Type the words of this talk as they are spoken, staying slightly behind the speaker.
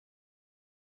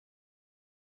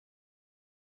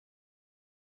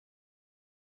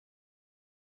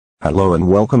Hello and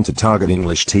welcome to Target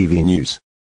English TV News.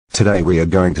 Today we are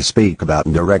going to speak about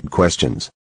indirect questions.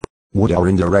 What are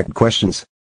indirect questions?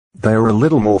 They are a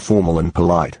little more formal and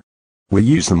polite. We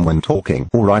use them when talking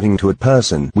or writing to a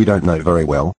person we don't know very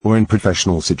well, or in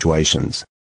professional situations.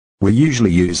 We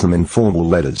usually use them in formal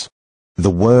letters. The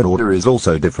word order is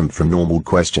also different from normal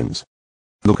questions.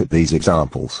 Look at these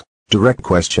examples. Direct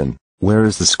question: where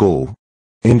is the school?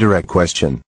 Indirect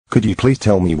question: could you please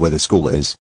tell me where the school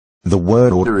is? The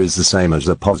word order is the same as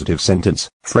the positive sentence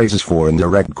phrases for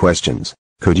indirect questions.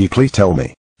 Could you please tell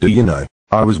me? Do you know?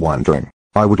 I was wondering.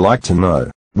 I would like to know.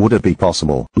 Would it be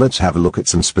possible? Let's have a look at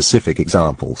some specific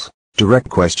examples. Direct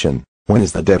question: when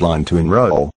is the deadline to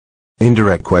enroll?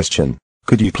 Indirect question: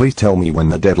 could you please tell me when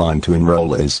the deadline to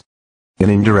enroll is?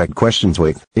 In indirect questions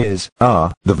with is,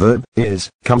 are, the verb is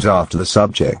comes after the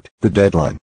subject, the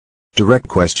deadline. Direct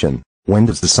question: when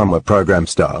does the summer program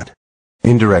start?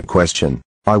 Indirect question: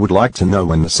 I would like to know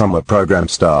when the summer program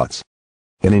starts.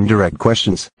 In indirect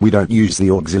questions, we don't use the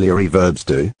auxiliary verbs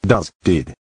do, does,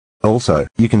 did. Also,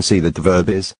 you can see that the verb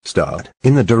is start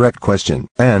in the direct question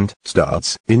and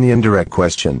starts in the indirect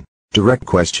question. Direct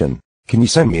question: can you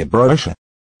send me a brochure?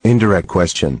 Indirect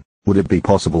question: would it be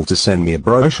possible to send me a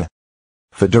brochure?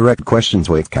 For direct questions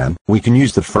with can, we can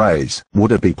use the phrase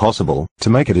would it be possible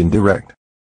to make it indirect.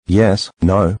 Yes,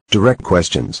 no. Direct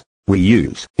questions, we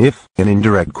use if in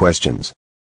indirect questions.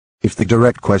 If the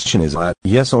direct question is a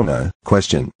yes or no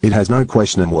question, it has no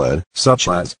question word, such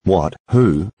as what,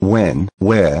 who, when,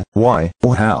 where, why,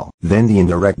 or how, then the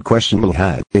indirect question will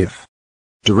have if.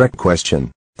 Direct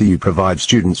question: do you provide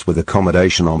students with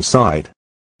accommodation on site?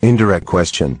 Indirect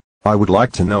question: I would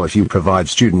like to know if you provide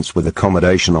students with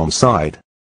accommodation on site.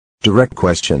 Direct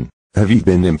question: have you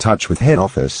been in touch with head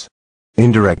office?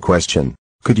 Indirect question: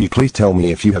 could you please tell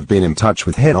me if you have been in touch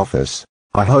with head office?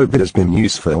 I hope it has been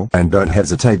useful and don't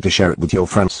hesitate to share it with your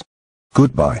friends.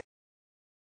 Goodbye.